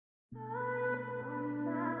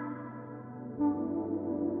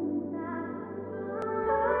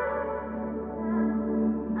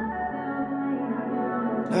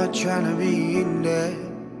Not tryna be in there,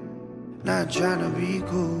 not tryna be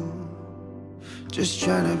cool, just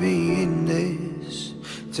tryna be in this.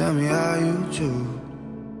 Tell me how you do.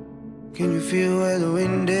 Can you feel where the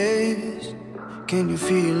wind is? Can you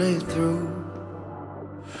feel it through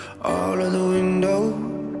all of the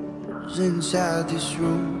windows inside this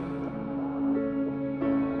room?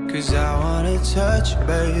 'Cause I wanna touch you,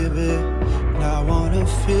 baby, and I wanna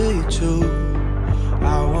feel you too.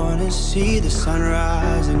 I wanna see the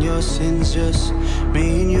sunrise and your sins, just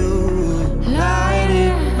me and you. Light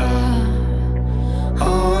it up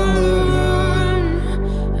on the run.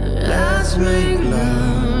 Let's make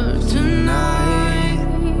love tonight.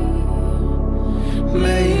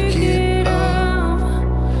 Make it up,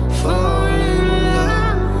 fall in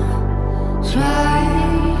love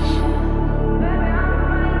twice.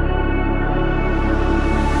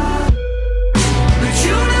 But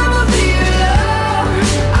you never be alone.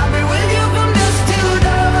 I'll be with you from dusk till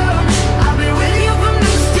dawn. I'll be with you from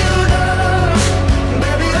dusk till dawn.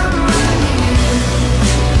 Baby, I'm right here.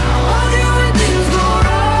 I want you when things go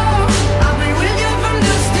wrong. I'll be with you from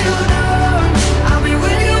dusk till dawn. I'll be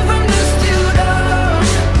with you from dusk till dawn.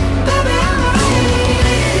 Baby, I'm right here.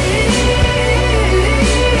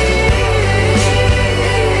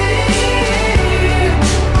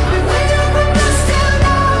 I'll be with you from dusk till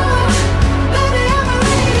dawn. Baby, I'm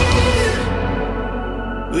right here.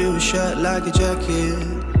 We were shut like a jacket,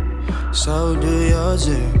 so do yours.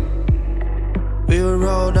 We would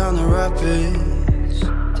roll down the rapids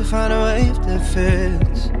to find a wave that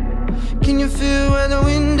fits. Can you feel where the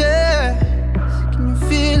wind is? Can you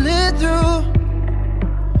feel it through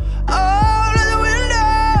all of the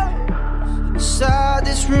windows inside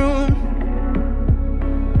this room?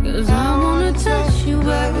 'Cause I wanna touch you,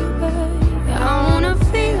 baby. I wanna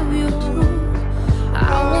feel you too.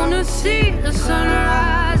 I wanna see the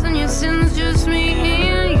sunrise and your sins, just me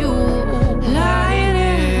and you. Light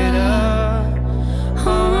it up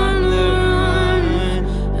on the run.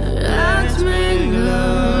 Let's make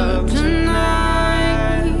love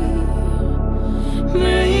tonight.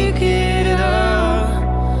 Make it up,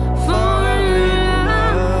 fall in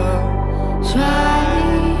love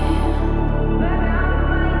twice.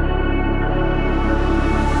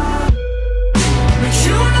 But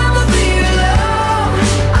you never be alone.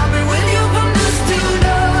 I'll be with you from dusk till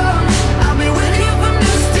dawn. I'll be with you from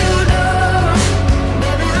dusk till dawn.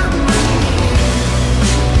 Baby, I'm right here.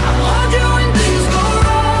 I want you when things go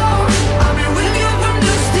wrong. I'll be with you from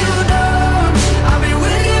dusk till dawn. I'll be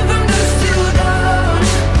with you from dusk till dawn.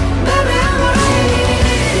 Baby, I'm right here.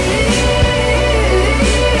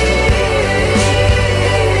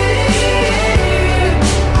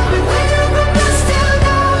 I'll be with you from dusk till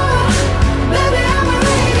dawn. Baby, I'm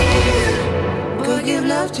right here. Go give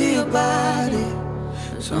love to your body.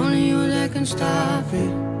 It's only you that can stop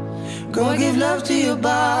it. Go give love to your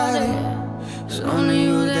body. It's only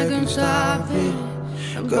you that can stop it.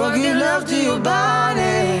 Go give love to your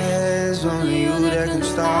body. It's only you that can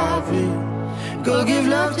stop it. Go give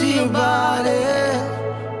love to your body.